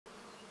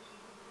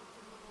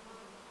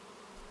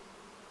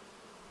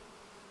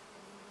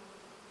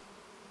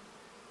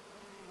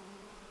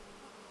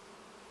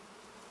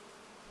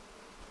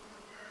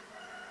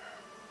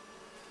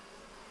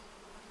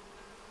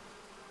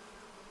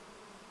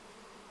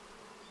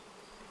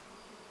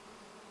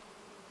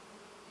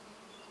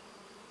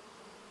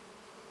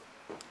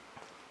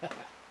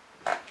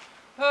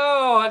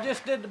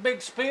just did the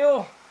big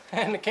spill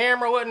and the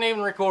camera wasn't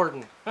even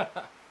recording.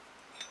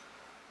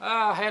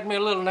 I had me a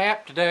little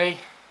nap today,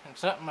 and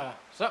something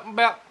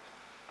about,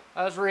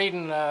 I was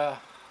reading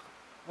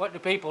what do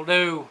people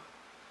do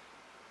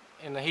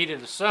in the heat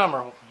of the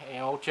summer, you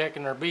know,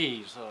 checking their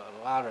bees.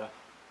 A lot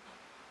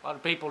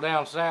of people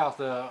down south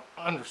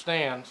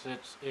understands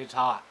it's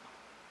hot,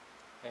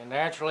 and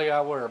naturally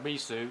I wear a bee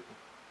suit,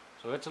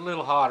 so it's a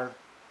little hotter.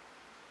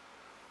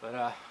 But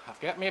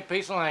I've got me a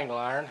piece of angle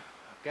iron,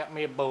 I've got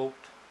me a bolt,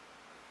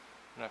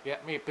 and I've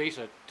got me a piece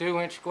of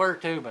 2-inch square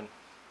tubing.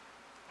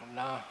 And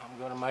I'm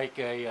going to make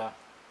a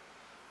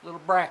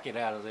little bracket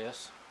out of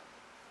this.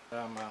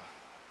 I'm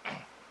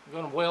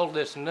going to weld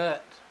this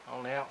nut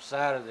on the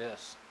outside of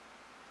this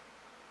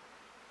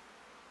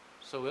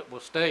so it will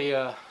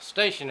stay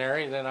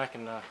stationary. Then I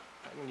can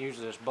use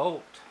this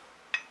bolt,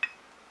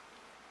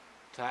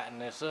 tighten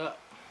this up,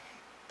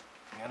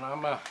 and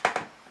I'm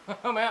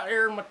out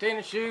here in my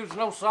tennis shoes,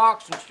 no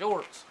socks and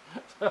shorts.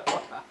 So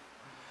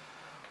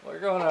we're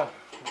gonna,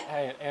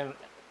 and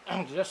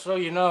just so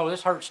you know,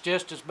 this hurts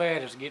just as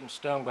bad as getting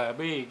stung by a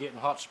bee, getting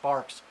hot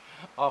sparks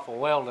off of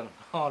welding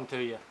onto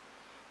you.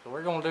 So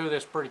we're gonna do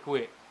this pretty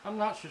quick. I'm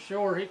not so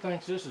sure he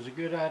thinks this is a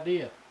good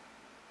idea.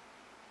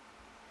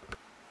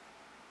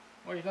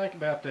 What do you think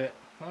about that?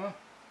 Huh?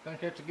 Think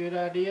that's a good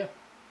idea?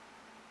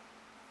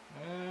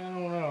 I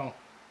don't know.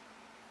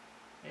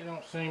 He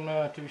don't seem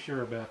too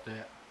sure about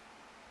that.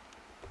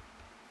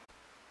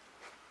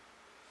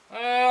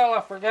 Well,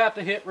 I forgot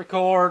to hit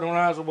record when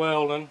I was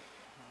welding.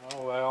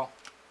 Oh well.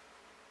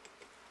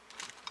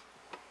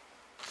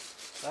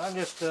 So I'm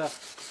just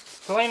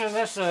cleaning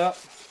this up.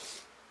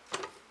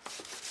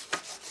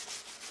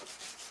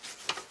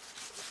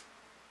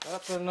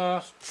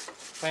 Nothing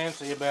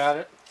fancy about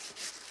it.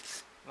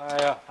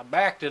 I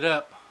backed it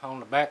up on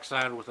the back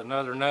side with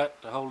another nut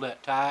to hold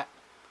that tight,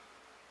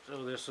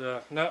 so this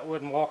nut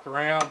wouldn't walk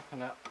around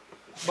and that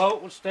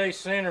bolt would stay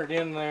centered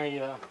in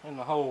the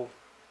hole.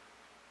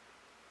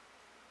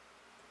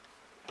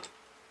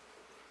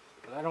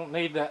 But I don't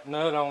need that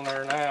nut on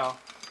there now,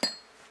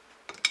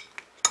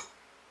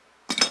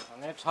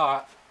 and it's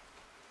hot.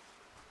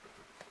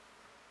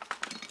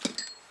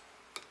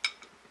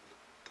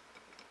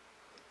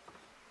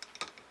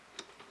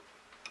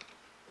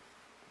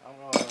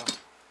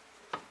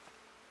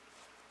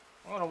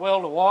 I'm going to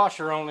weld a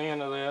washer on the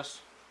end of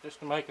this just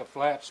to make a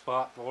flat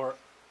spot for it.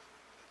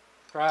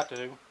 Try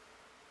to.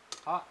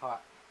 Hot,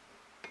 hot.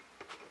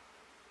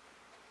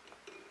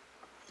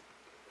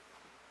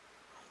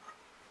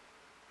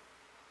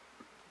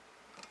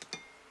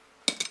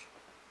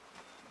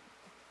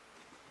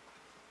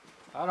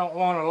 I don't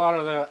want a lot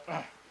of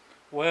that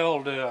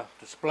weld to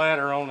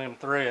splatter on them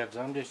threads.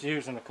 I'm just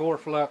using a core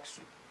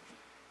flux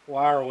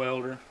wire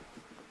welder.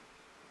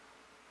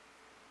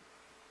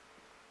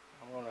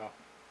 I'm going to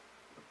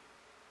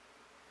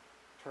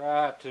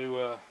try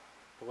to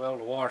weld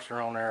a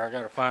washer on there. I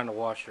got to find a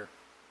washer.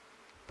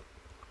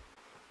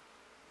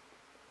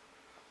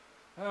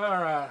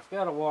 Alright, I've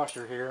got a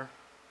washer here.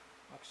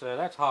 Like I said,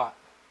 that's hot.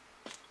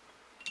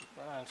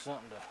 Find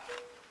something to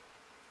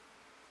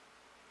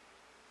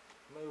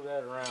move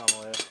that around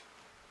with.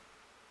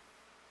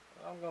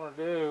 What I'm going to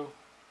do,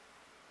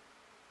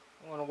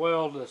 I'm going to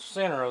weld the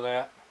center of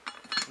that.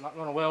 I'm not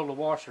going to weld the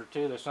washer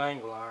to this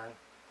angle iron.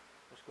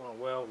 I'm just going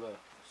to weld the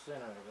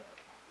center of that.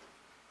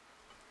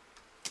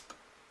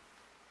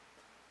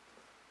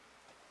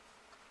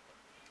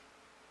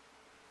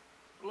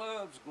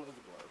 Gloves, gloves,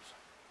 gloves.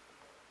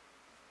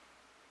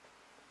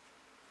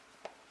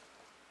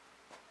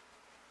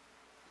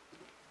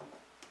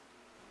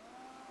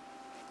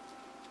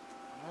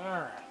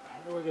 Alright,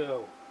 here we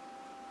go.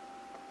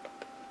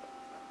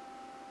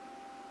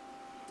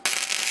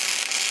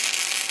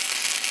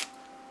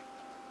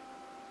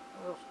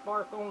 A little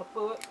spark on the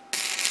foot.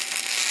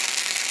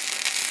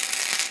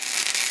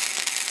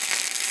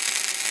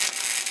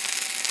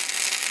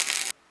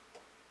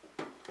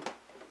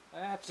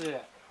 That's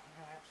it.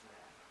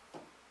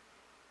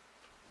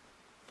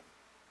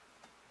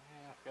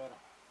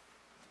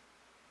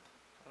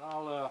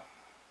 I'll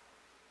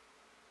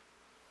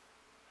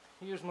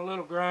use my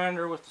little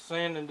grinder with the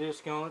sanding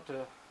disc on it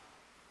to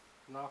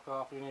knock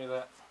off any of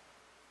that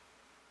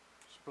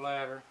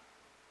splatter.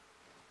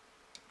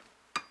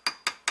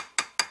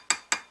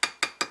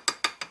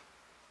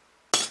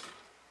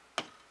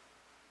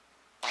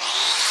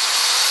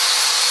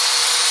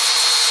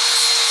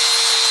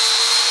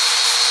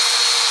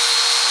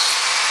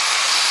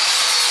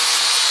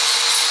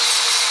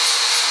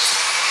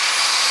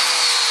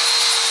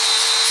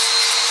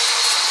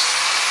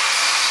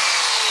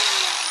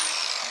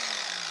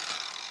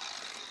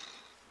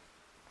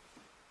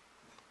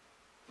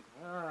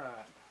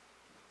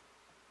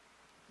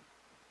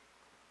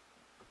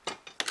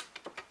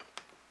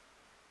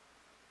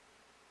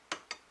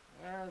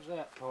 There's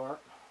that part.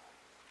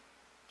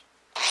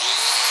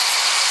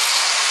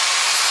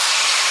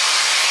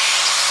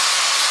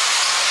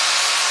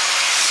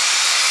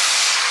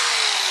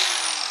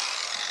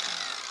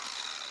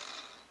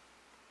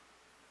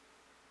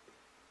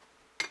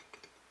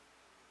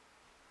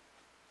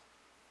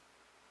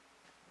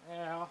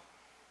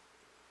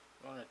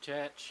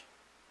 attach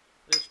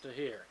this to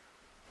here.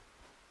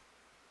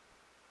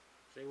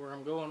 See where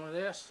I'm going with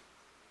this?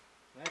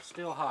 That's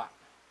still hot.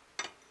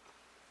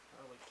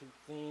 Probably too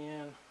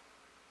thin.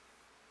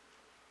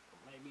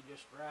 Maybe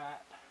just right.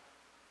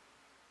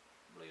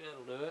 I believe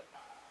that'll do it.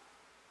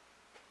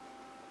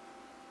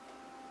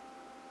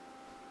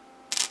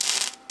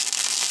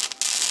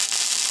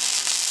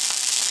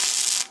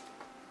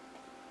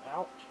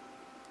 Ouch.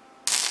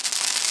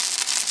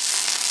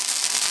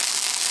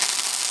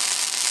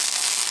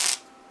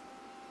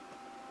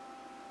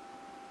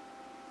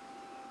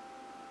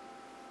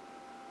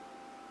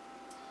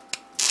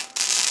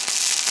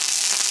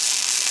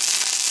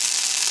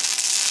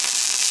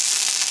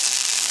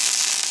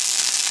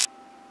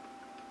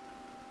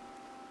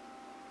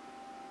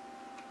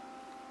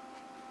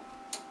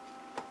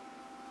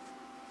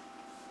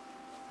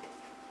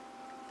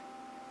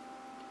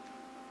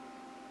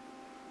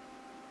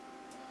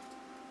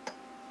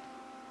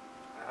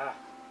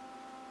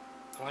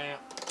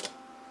 Clamp.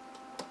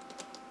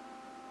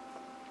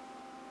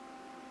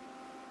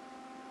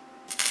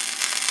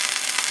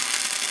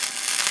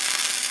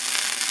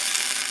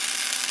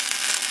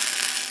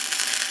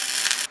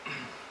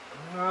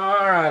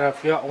 Alright,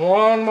 I've got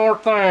one more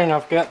thing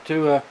I've got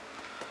to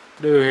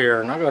do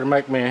here, and I've got to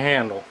make me a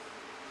handle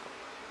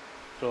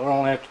so I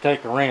don't have to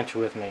take a wrench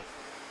with me.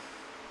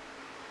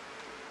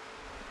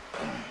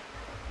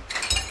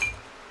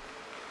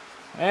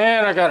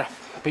 And I got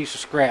a piece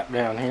of scrap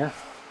down here.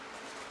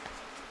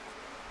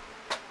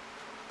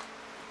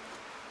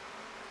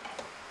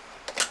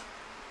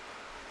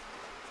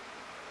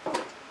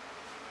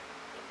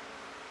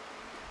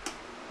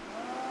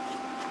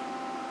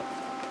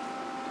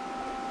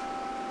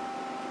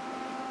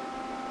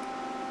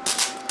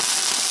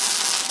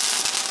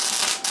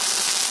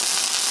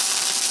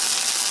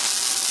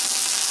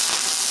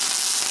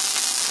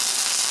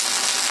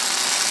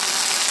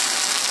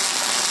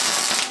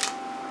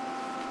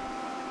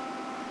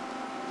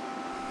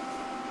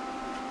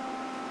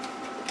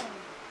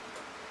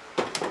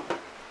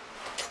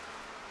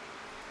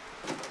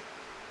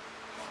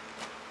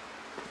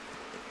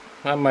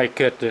 I may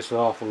cut this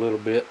off a little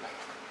bit.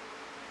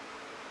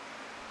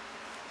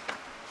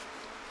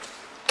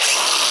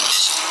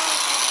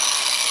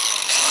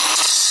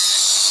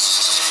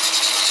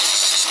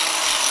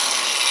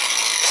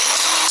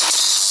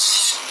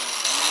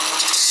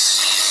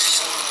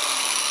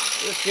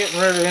 Just getting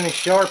rid of any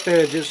sharp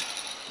edges.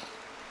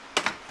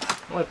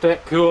 Let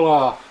that cool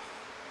off.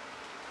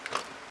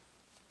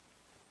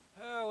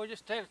 We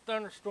just had a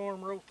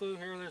thunderstorm roll through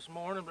here this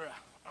morning, but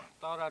I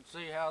thought I'd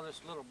see how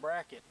this little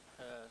bracket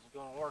is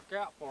going to work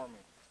out for me.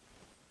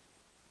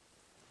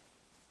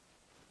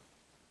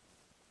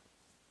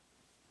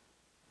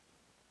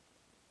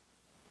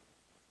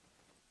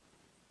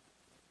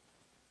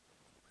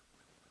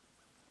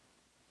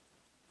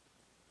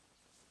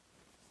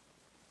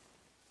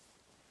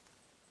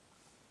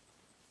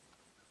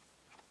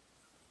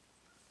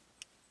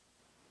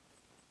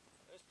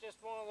 It's just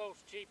one of those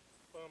cheap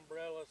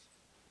umbrellas.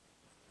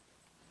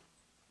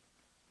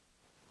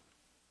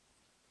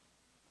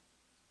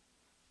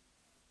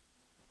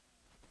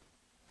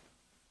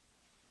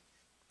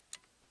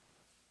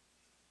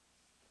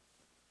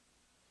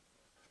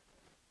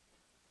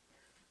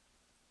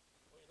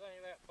 What do you think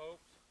of that,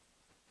 folks?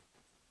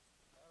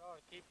 That ought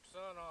to keep the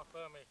sun off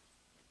of me.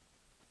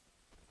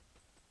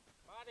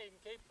 Might even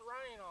keep the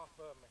rain off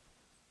of me.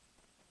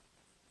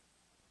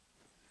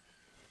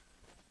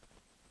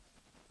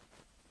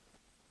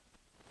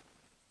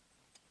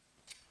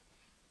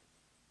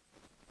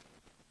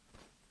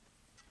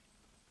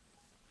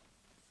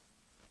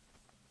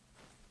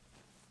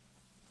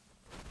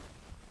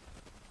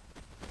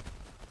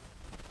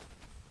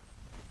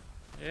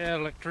 Yeah,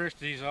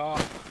 electricity's off.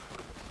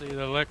 See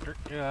the electric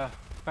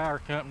power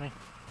company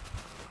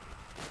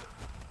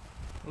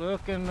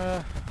looking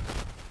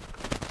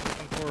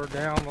for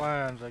down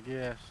lines, I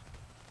guess.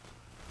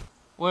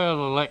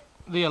 Well,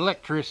 the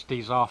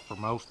electricity's off for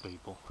most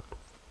people.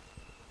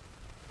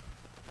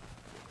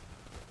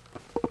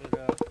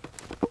 But,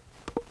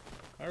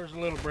 there's a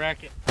little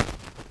bracket.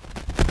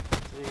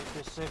 See, it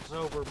just sits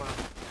over my.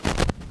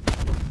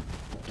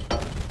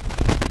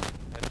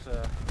 That's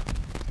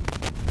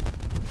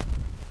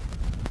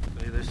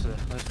see, this will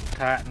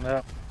tighten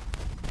up.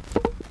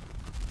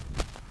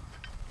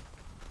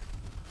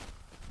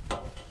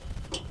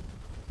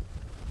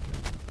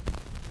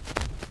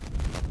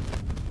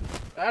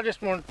 I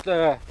just want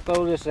to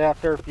throw this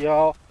out there for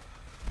y'all.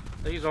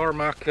 These are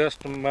my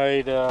custom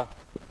made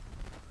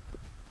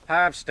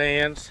hive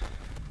stands,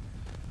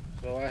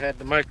 so I had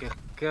to make a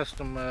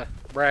custom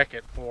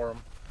bracket for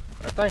them.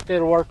 I think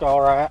that'll work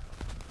all right.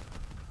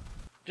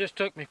 Just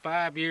took me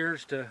 5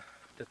 years to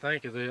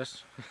think of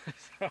this.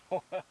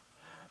 So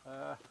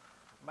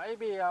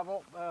maybe I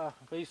won't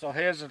be so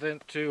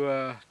hesitant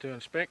to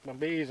inspect my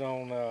bees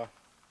on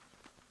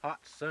hot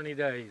sunny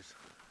days.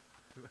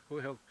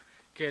 We'll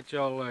catch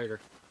y'all later.